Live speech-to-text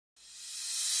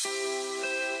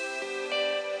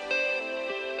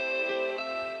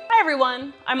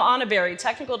everyone, I'm Anna Berry,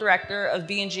 Technical Director of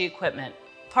B&G Equipment,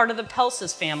 part of the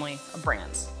Pelsis family of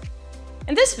brands.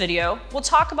 In this video, we'll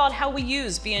talk about how we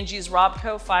use B&G's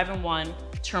Robco 5-in-1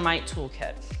 Termite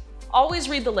Toolkit. Always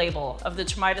read the label of the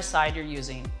termiticide you're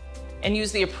using and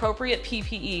use the appropriate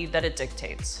PPE that it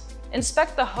dictates.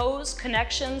 Inspect the hose,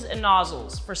 connections, and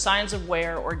nozzles for signs of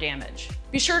wear or damage.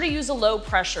 Be sure to use a low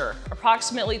pressure,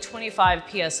 approximately 25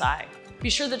 psi. Be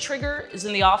sure the trigger is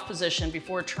in the off position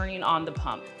before turning on the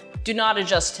pump. Do not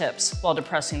adjust tips while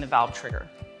depressing the valve trigger.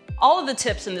 All of the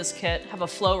tips in this kit have a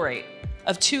flow rate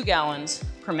of 2 gallons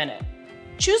per minute.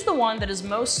 Choose the one that is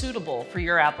most suitable for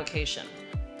your application.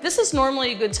 This is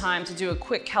normally a good time to do a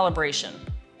quick calibration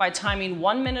by timing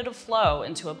 1 minute of flow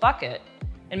into a bucket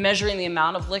and measuring the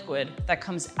amount of liquid that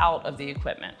comes out of the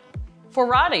equipment. For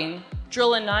rotting,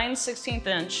 drill a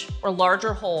 9/16" or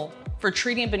larger hole for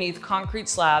treating beneath concrete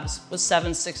slabs with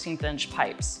 7/16"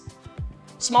 pipes.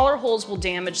 Smaller holes will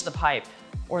damage the pipe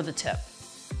or the tip.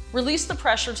 Release the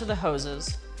pressure to the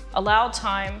hoses. Allow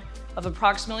time of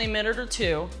approximately a minute or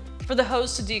two for the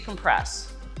hose to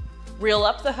decompress. Reel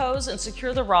up the hose and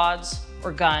secure the rods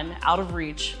or gun out of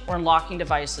reach or in locking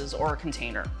devices or a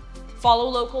container. Follow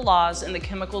local laws and the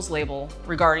chemicals label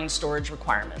regarding storage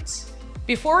requirements.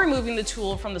 Before removing the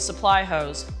tool from the supply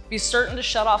hose, be certain to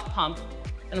shut off pump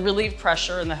and relieve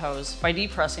pressure in the hose by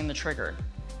depressing the trigger.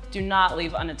 Do not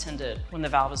leave unattended when the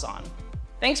valve is on.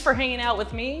 Thanks for hanging out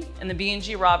with me and the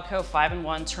B&G Robco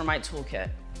 5-in-1 Termite Toolkit.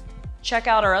 Check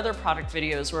out our other product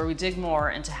videos where we dig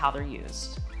more into how they're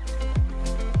used.